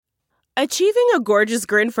Achieving a gorgeous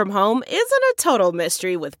grin from home isn't a total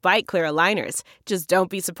mystery with Byte Clear aligners. Just don't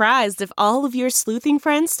be surprised if all of your sleuthing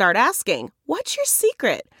friends start asking, "What's your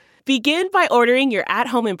secret?" Begin by ordering your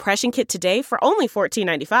at-home impression kit today for only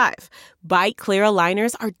 $14.95. Byte Clear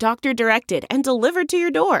aligners are doctor-directed and delivered to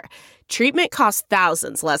your door. Treatment costs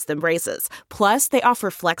thousands less than braces. Plus, they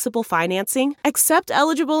offer flexible financing, accept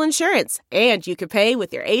eligible insurance, and you can pay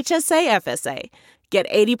with your HSA FSA. Get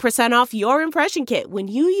 80% off your impression kit when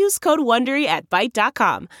you use code WONDERY at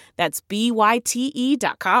Byte.com. That's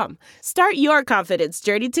BYTE.com. Start your confidence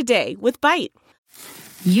journey today with Byte.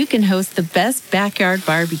 You can host the best backyard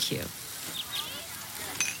barbecue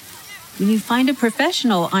when you find a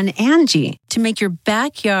professional on Angie to make your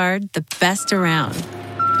backyard the best around.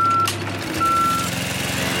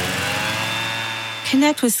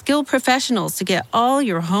 Connect with skilled professionals to get all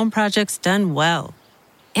your home projects done well.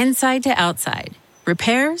 Inside to outside,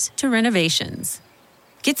 repairs to renovations.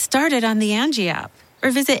 Get started on the Angie app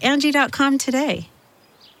or visit Angie.com today.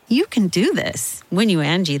 You can do this when you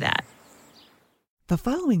Angie that. The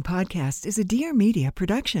following podcast is a Dear Media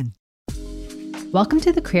production. Welcome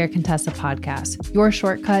to the Career Contessa podcast, your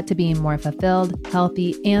shortcut to being more fulfilled,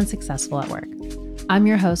 healthy, and successful at work. I'm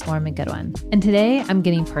your host, Lauren McGoodwin, and today I'm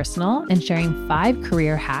getting personal and sharing 5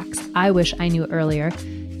 career hacks I wish I knew earlier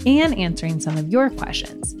and answering some of your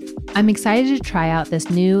questions. I'm excited to try out this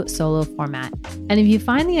new solo format, and if you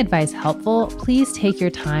find the advice helpful, please take your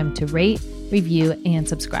time to rate, review, and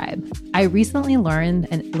subscribe. I recently learned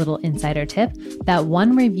a little insider tip that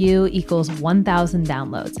 1 review equals 1,000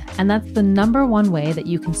 downloads, and that's the number 1 way that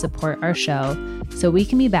you can support our show so we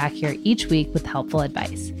can be back here each week with helpful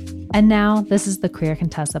advice. And now, this is the Career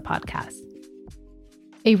Contessa podcast.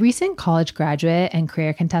 A recent college graduate and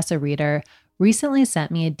Career Contessa reader recently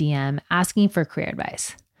sent me a DM asking for career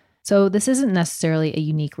advice. So this isn't necessarily a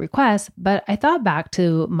unique request, but I thought back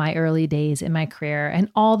to my early days in my career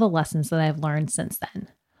and all the lessons that I've learned since then.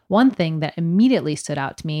 One thing that immediately stood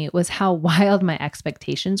out to me was how wild my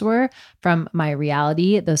expectations were from my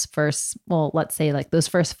reality those first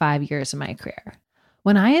 5 years of my career.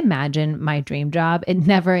 When I imagined my dream job, it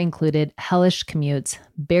never included hellish commutes,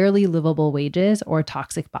 barely livable wages, or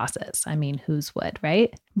toxic bosses. I mean, whose would,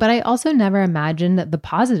 right? But I also never imagined the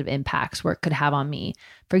positive impacts work could have on me.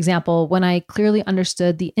 For example, when I clearly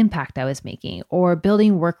understood the impact I was making, or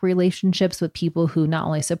building work relationships with people who not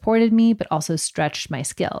only supported me, but also stretched my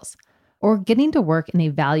skills, or getting to work in a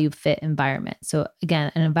value fit environment. So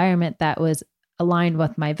again, an environment that was aligned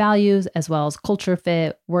with my values, as well as culture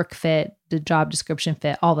fit, work fit, the job description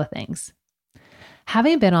fit, all the things.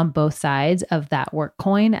 Having been on both sides of that work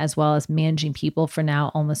coin, as well as managing people for now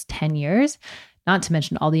almost 10 years, not to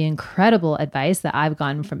mention all the incredible advice that I've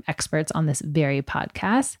gotten from experts on this very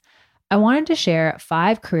podcast, I wanted to share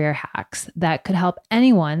 5 career hacks that could help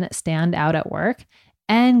anyone stand out at work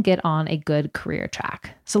and get on a good career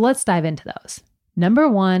track. So let's dive into those. Number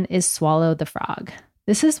 1 is swallow the frog.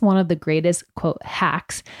 This is one of the greatest, quote,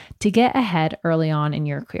 hacks to get ahead early on in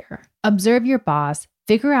your career. Observe your boss,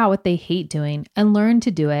 figure out what they hate doing, and learn to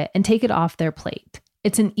do it and take it off their plate.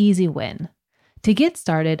 It's an easy win. To get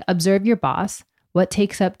started, observe your boss. What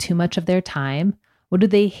takes up too much of their time? What do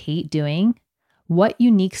they hate doing? What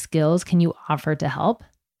unique skills can you offer to help?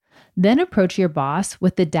 Then approach your boss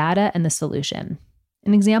with the data and the solution.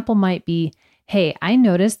 An example might be, hey, I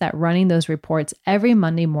noticed that running those reports every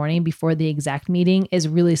Monday morning before the exec meeting is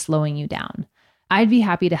really slowing you down. I'd be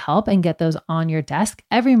happy to help and get those on your desk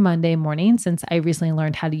every Monday morning since I recently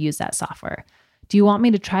learned how to use that software. Do you want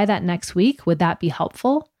me to try that next week? Would that be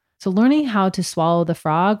helpful? So learning how to swallow the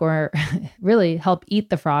frog, or really help eat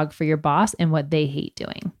the frog for your boss and what they hate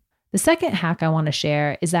doing. The second hack I want to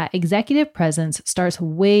share is that executive presence starts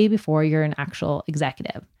way before you're an actual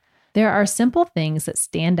executive. There are simple things that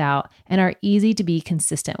stand out and are easy to be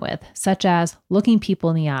consistent with, such as looking people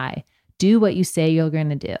in the eye, do what you say you're going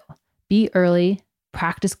to do, be early,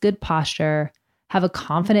 practice good posture, have a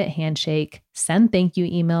confident handshake, send thank you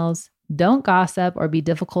emails, don't gossip or be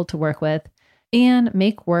difficult to work with, and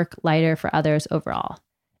make work lighter for others overall.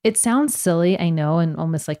 It sounds silly, I know, and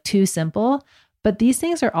almost like too simple, but these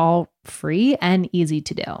things are all free and easy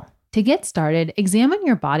to do. To get started, examine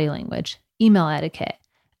your body language, email etiquette,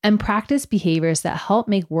 and practice behaviors that help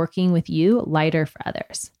make working with you lighter for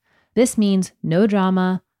others. This means no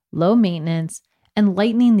drama, low maintenance, and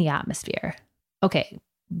lightening the atmosphere. Okay,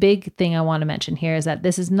 big thing I want to mention here is that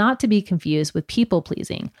this is not to be confused with people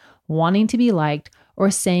pleasing, wanting to be liked, or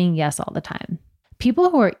saying yes all the time. People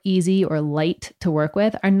who are easy or light to work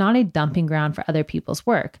with are not a dumping ground for other people's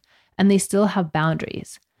work, and they still have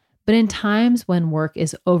boundaries. But in times when work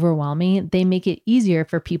is overwhelming, they make it easier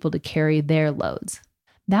for people to carry their loads.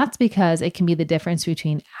 That's because it can be the difference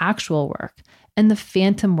between actual work and the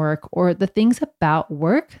phantom work or the things about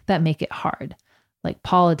work that make it hard, like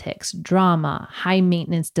politics, drama, high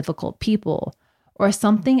maintenance, difficult people, or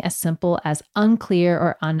something as simple as unclear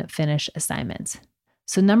or unfinished assignments.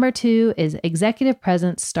 So number 2 is executive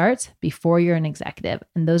presence starts before you're an executive,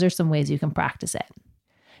 and those are some ways you can practice it.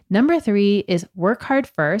 Number 3 is work hard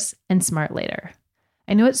first and smart later.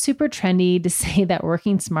 I know it's super trendy to say that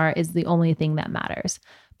working smart is the only thing that matters,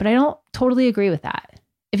 but I don't totally agree with that.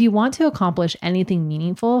 If you want to accomplish anything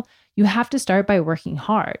meaningful, you have to start by working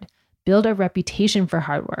hard, build a reputation for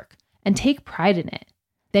hard work, and take pride in it.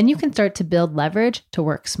 Then you can start to build leverage to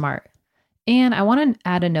work smart. And I want to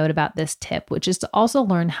add a note about this tip, which is to also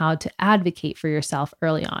learn how to advocate for yourself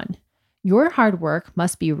early on. Your hard work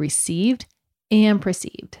must be received and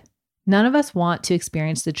perceived. None of us want to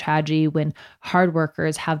experience the tragedy when hard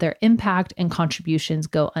workers have their impact and contributions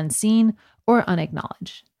go unseen or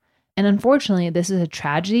unacknowledged. And unfortunately, this is a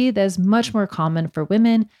tragedy that is much more common for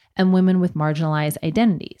women and women with marginalized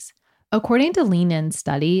identities. According to Lean In's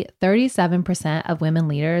study, 37% of women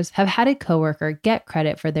leaders have had a coworker get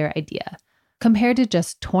credit for their idea, compared to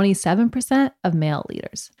just 27% of male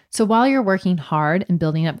leaders. So while you're working hard and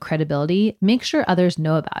building up credibility, make sure others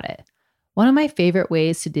know about it. One of my favorite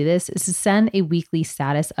ways to do this is to send a weekly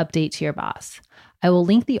status update to your boss. I will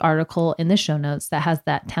link the article in the show notes that has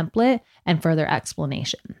that template and further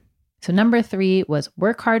explanation. So number 3 was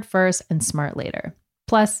work hard first and smart later.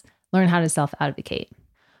 Plus, learn how to self-advocate.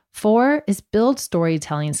 4 is build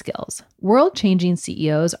storytelling skills. World-changing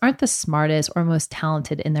CEOs aren't the smartest or most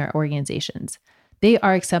talented in their organizations. They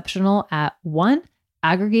are exceptional at 1,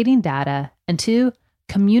 aggregating data, and 2,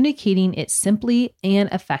 communicating it simply and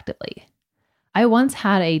effectively. I once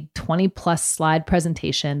had a 20-plus slide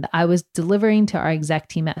presentation that I was delivering to our exec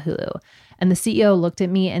team at Hulu, and the CEO looked at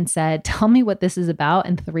me and said, "Tell me what this is about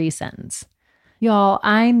in 3 sentences." Y'all,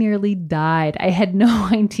 I nearly died. I had no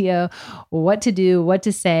idea what to do, what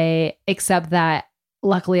to say, except that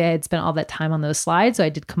luckily I had spent all that time on those slides, so I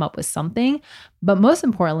did come up with something. But most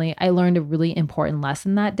importantly, I learned a really important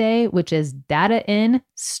lesson that day, which is data in,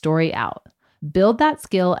 story out. Build that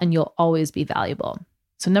skill and you'll always be valuable.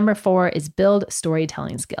 So number 4 is build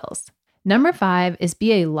storytelling skills. Number 5 is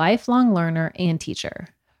be a lifelong learner and teacher.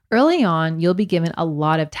 Early on, you'll be given a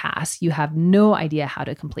lot of tasks you have no idea how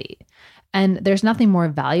to complete. And there's nothing more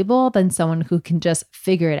valuable than someone who can just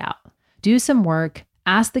figure it out. Do some work,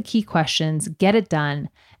 ask the key questions, get it done,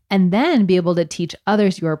 and then be able to teach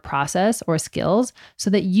others your process or skills so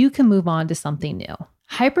that you can move on to something new.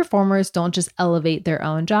 High performers don't just elevate their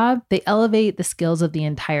own job, they elevate the skills of the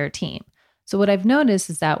entire team. So what I've noticed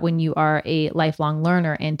is that when you are a lifelong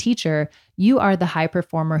learner and teacher, you are the high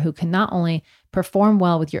performer who can not only perform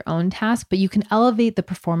well with your own task, but you can elevate the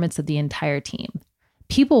performance of the entire team.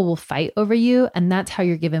 People will fight over you, and that's how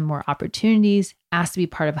you're given more opportunities, asked to be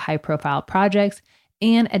part of high-profile projects,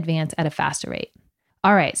 and advance at a faster rate.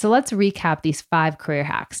 All right, so let's recap these 5 career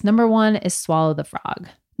hacks. Number 1 is swallow the frog.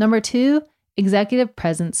 Number 2, executive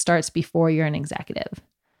presence starts before you're an executive.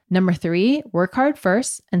 Number 3, work hard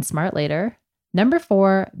first and smart later. Number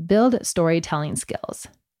 4, build storytelling skills.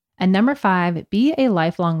 And number 5, be a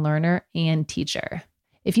lifelong learner and teacher.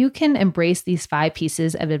 If you can embrace these 5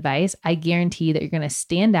 pieces of advice, I guarantee that you're going to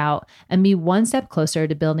stand out and be one step closer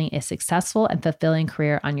to building a successful and fulfilling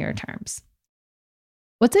career on your terms.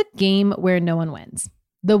 What's a game where no one wins?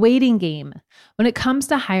 The waiting game. When it comes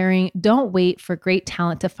to hiring, don't wait for great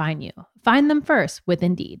talent to find you. Find them first with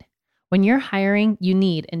Indeed. When you're hiring, you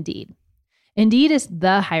need Indeed. Indeed is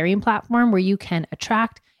the hiring platform where you can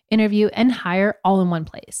attract, interview, and hire all in one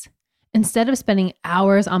place. Instead of spending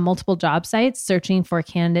hours on multiple job sites searching for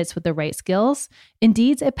candidates with the right skills,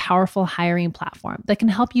 Indeed's a powerful hiring platform that can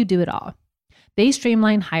help you do it all. They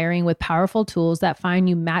streamline hiring with powerful tools that find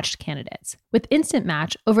you matched candidates. With Instant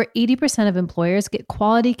Match, over 80% of employers get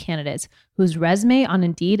quality candidates whose resume on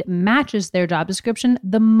Indeed matches their job description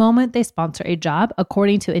the moment they sponsor a job,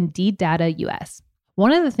 according to Indeed Data US.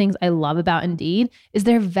 One of the things I love about Indeed is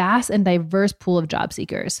their vast and diverse pool of job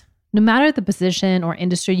seekers. No matter the position or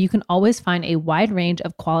industry, you can always find a wide range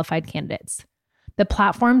of qualified candidates. The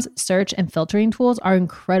platform's search and filtering tools are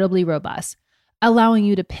incredibly robust, allowing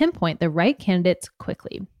you to pinpoint the right candidates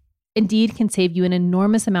quickly. Indeed can save you an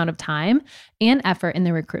enormous amount of time and effort in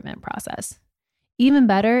the recruitment process. Even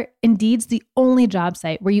better, Indeed's the only job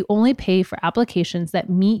site where you only pay for applications that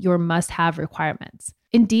meet your must-have requirements.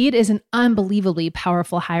 Indeed is an unbelievably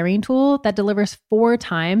powerful hiring tool that delivers 4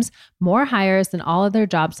 times more hires than all other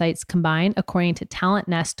job sites combined, according to Talent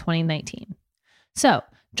Nest 2019. So,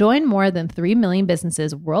 join more than 3 million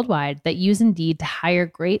businesses worldwide that use Indeed to hire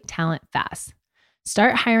great talent fast.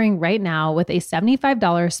 Start hiring right now with a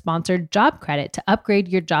 $75 sponsored job credit to upgrade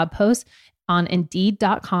your job post on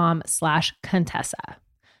Indeed.com/Contessa.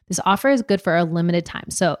 This offer is good for a limited time.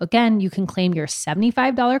 So again, you can claim your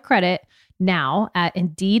 $75 credit now at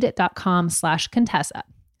Indeed.com/Contessa.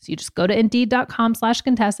 So you just go to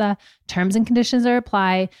Indeed.com/Contessa. Terms and conditions are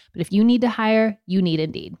apply. But if you need to hire, you need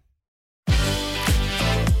Indeed.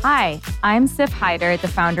 Hi, I'm Sif Hyder, the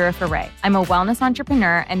founder of Array. I'm a wellness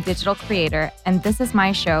entrepreneur and digital creator, and this is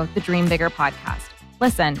my show, the Dream Bigger podcast.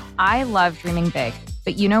 Listen, I love dreaming big,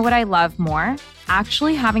 but you know what I love more?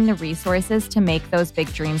 Actually having the resources to make those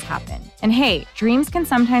big dreams happen. And hey, dreams can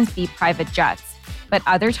sometimes be private jets, but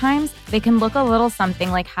other times they can look a little something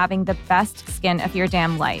like having the best skin of your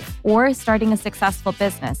damn life, or starting a successful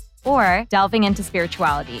business, or delving into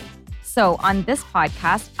spirituality. So on this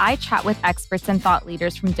podcast, I chat with experts and thought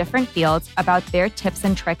leaders from different fields about their tips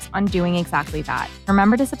and tricks on doing exactly that.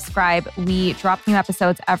 Remember to subscribe. We drop new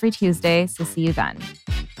episodes every Tuesday, so see you then.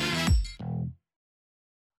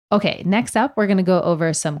 Okay, next up, we're going to go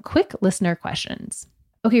over some quick listener questions.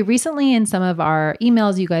 Okay, recently in some of our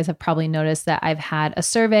emails, you guys have probably noticed that I've had a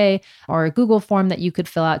survey or a Google form that you could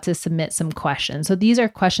fill out to submit some questions. So these are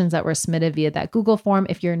questions that were submitted via that Google form.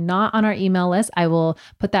 If you're not on our email list, I will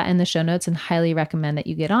put that in the show notes and highly recommend that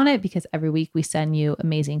you get on it, because every week we send you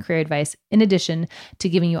amazing career advice in addition to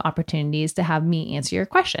giving you opportunities to have me answer your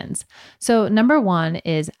questions. So number one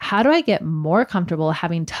is, how do I get more comfortable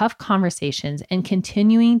having tough conversations and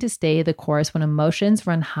continuing to stay the course when emotions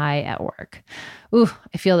run high at work? Ooh,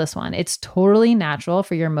 I feel this one. It's totally natural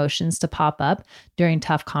for your emotions to pop up during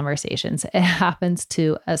tough conversations. It happens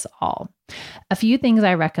to us all. A few things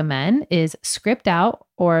I recommend is script out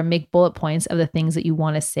or make bullet points of the things that you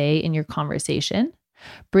want to say in your conversation.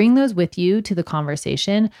 Bring those with you to the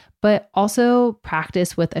conversation, but also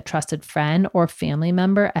practice with a trusted friend or family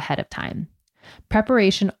member ahead of time.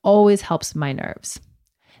 Preparation always helps my nerves.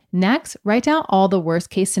 Next, write down all the worst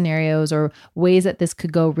case scenarios or ways that this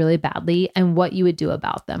could go really badly and what you would do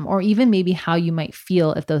about them, or even maybe how you might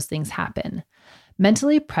feel if those things happen.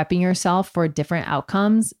 Mentally prepping yourself for different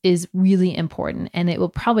outcomes is really important, and it will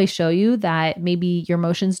probably show you that maybe your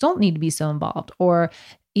emotions don't need to be so involved, or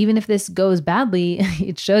even if this goes badly,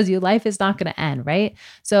 it shows you life is not going to end, right?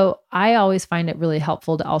 So I always find it really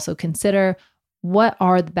helpful to also consider, what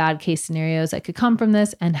are the bad case scenarios that could come from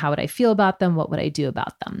this, and how would I feel about them? What would I do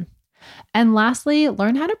about them? And lastly,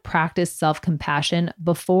 learn how to practice self-compassion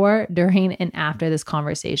before, during, and after this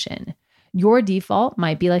conversation. Your default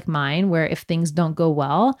might be like mine, where if things don't go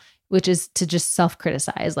well, which is to just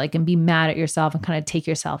self-criticize, and be mad at yourself and kind of take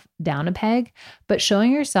yourself down a peg. But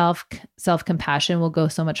showing yourself self-compassion will go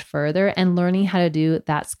so much further, and learning how to do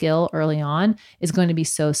that skill early on is going to be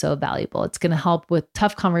so, so valuable. It's going to help with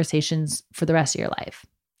tough conversations for the rest of your life.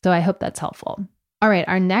 So I hope that's helpful. All right,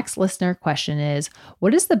 our next listener question is,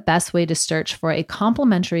 what is the best way to search for a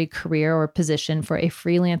complementary career or position for a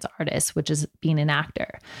freelance artist, which is being an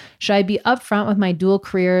actor? Should I be upfront with my dual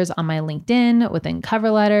careers on my LinkedIn, within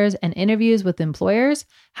cover letters and interviews with employers?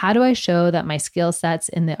 How do I show that my skill sets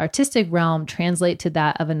in the artistic realm translate to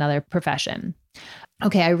that of another profession?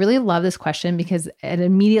 Okay, I really love this question because it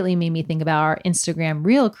immediately made me think about our Instagram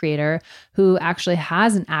Reel creator who actually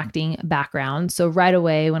has an acting background. So right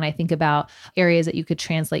away, when I think about areas that you could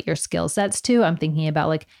translate your skill sets to, I'm thinking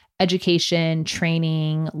about education,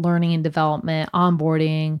 training, learning and development,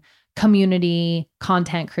 onboarding, community,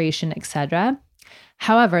 content creation, etc.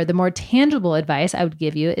 However, the more tangible advice I would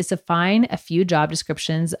give you is to find a few job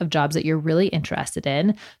descriptions of jobs that you're really interested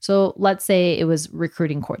in. So let's say it was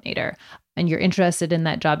recruiting coordinator and you're interested in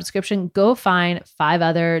that job description, go find 5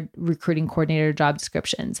 other recruiting coordinator job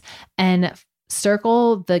descriptions and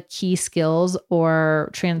circle the key skills or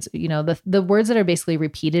the words that are basically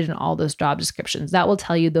repeated in all those job descriptions. That will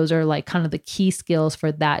tell you those are kind of the key skills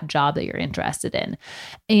for that job that you're interested in.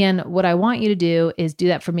 And what I want you to do is do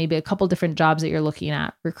that for maybe a couple different jobs that you're looking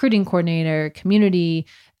at: recruiting coordinator, community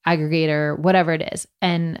aggregator, whatever it is,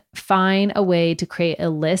 and find a way to create a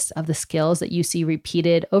list of the skills that you see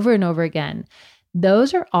repeated over and over again.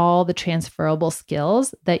 Those are all the transferable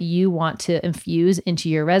skills that you want to infuse into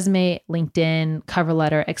your resume, LinkedIn, cover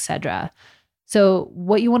letter, etc. So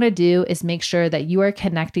what you want to do is make sure that you are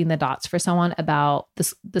connecting the dots for someone about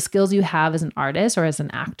the skills you have as an artist or as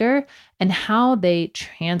an actor and how they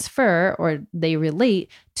transfer or they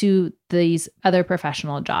relate to these other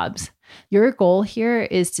professional jobs. Your goal here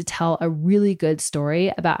is to tell a really good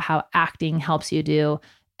story about how acting helps you do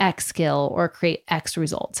X skill or create X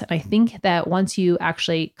results. And I think that once you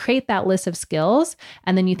actually create that list of skills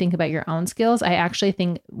and then you think about your own skills, I actually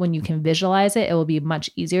think when you can visualize it, it will be much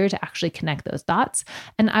easier to actually connect those dots.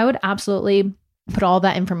 And I would absolutely put all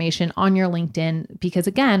that information on your LinkedIn, because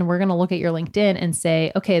again, we're going to look at your LinkedIn and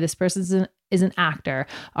say, okay, this person is an actor.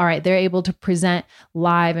 All right, they're able to present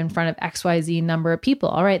live in front of XYZ number of people.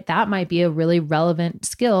 All right, that might be a really relevant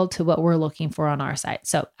skill to what we're looking for on our site.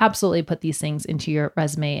 So absolutely put these things into your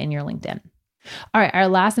resume and your LinkedIn. All right, our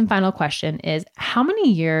last and final question is, how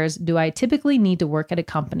many years do I typically need to work at a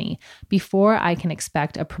company before I can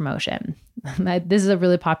expect a promotion? This is a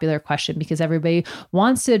really popular question because everybody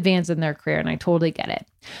wants to advance in their career, and I totally get it.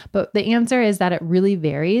 But the answer is that it really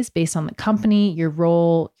varies based on the company, your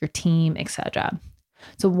role, your team, etc.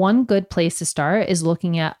 So one good place to start is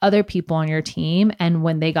looking at other people on your team and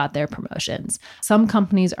when they got their promotions. Some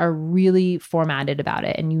companies are really formatted about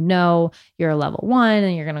it, and you're a level 1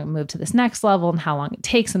 and you're going to move to this next level and how long it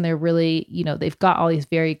takes. And they're really, they've got all these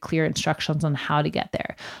very clear instructions on how to get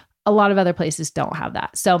there. A lot of other places don't have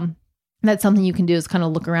that. So that's something you can do, is kind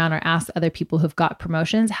of look around or ask other people who've got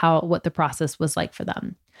promotions what the process was like for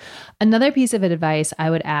them. Another piece of advice I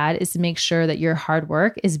would add is to make sure that your hard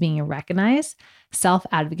work is being recognized.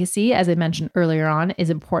 Self-advocacy, as I mentioned earlier on, is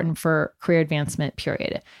important for career advancement,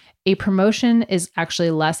 period. A promotion is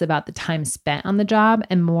actually less about the time spent on the job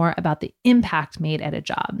and more about the impact made at a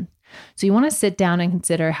job. So you want to sit down and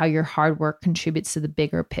consider how your hard work contributes to the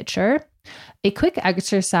bigger picture. A quick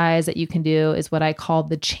exercise that you can do is what I call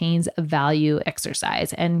the chains of value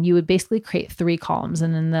exercise. And you would basically create 3 columns.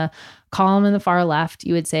 And in the column in the far left,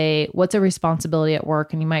 you would say, what's a responsibility at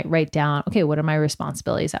work? And you might write down, okay, what are my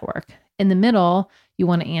responsibilities at work? In the middle, you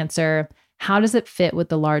want to answer, how does it fit with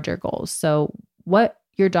the larger goals? So what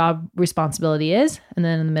your job responsibility is. And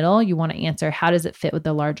then in the middle, you want to answer, how does it fit with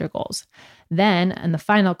the larger goals? Then in the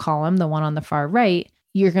final column, the one on the far right,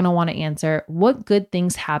 you're going to want to answer, what good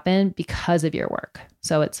things happen because of your work?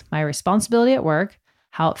 So it's my responsibility at work,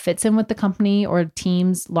 how it fits in with the company or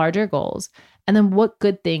team's larger goals, and then what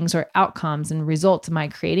good things or outcomes and results am I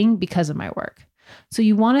creating because of my work? So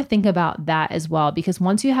you want to think about that as well, because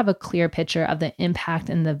once you have a clear picture of the impact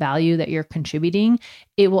and the value that you're contributing,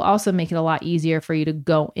 it will also make it a lot easier for you to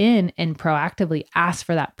go in and proactively ask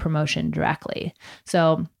for that promotion directly.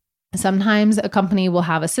 So sometimes a company will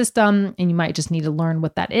have a system and you might just need to learn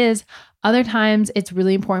what that is. Other times it's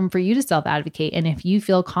really important for you to self-advocate. And if you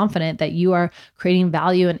feel confident that you are creating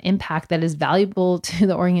value and impact that is valuable to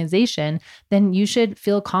the organization, then you should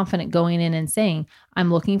feel confident going in and saying, I'm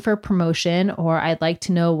looking for promotion, or I'd like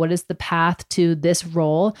to know what is the path to this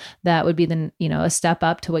role that would be a step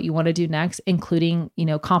up to what you want to do next, including,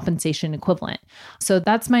 compensation equivalent. So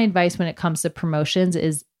that's my advice when it comes to promotions,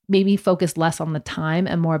 is maybe focus less on the time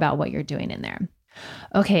and more about what you're doing in there.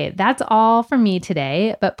 Okay, that's all for me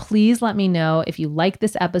today, but please let me know if you like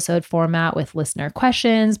this episode format with listener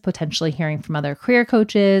questions, potentially hearing from other career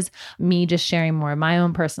coaches, me just sharing more of my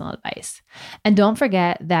own personal advice. And don't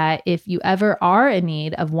forget that if you ever are in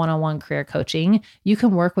need of one-on-one career coaching, you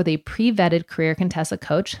can work with a pre-vetted Career Contessa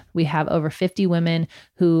coach. We have over 50 women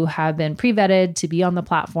who have been pre-vetted to be on the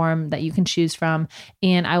platform that you can choose from,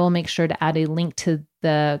 and I will make sure to add a link to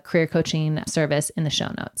the career coaching service in the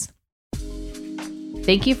show notes.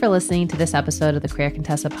 Thank you for listening to this episode of the Career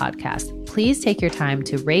Contessa podcast. Please take your time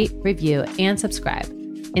to rate, review, and subscribe.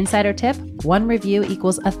 Insider tip, 1 review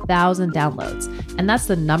equals 1,000 downloads. And that's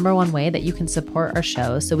the number 1 way that you can support our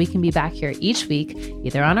show so we can be back here each week,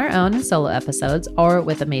 either on our own solo episodes or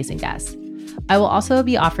with amazing guests. I will also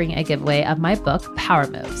be offering a giveaway of my book, Power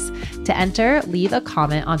Moves. To enter, leave a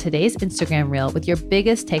comment on today's Instagram reel with your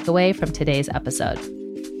biggest takeaway from today's episode.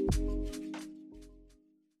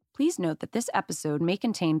 Please note that this episode may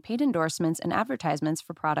contain paid endorsements and advertisements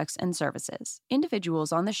for products and services.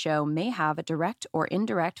 Individuals on the show may have a direct or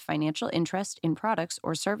indirect financial interest in products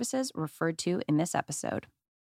or services referred to in this episode.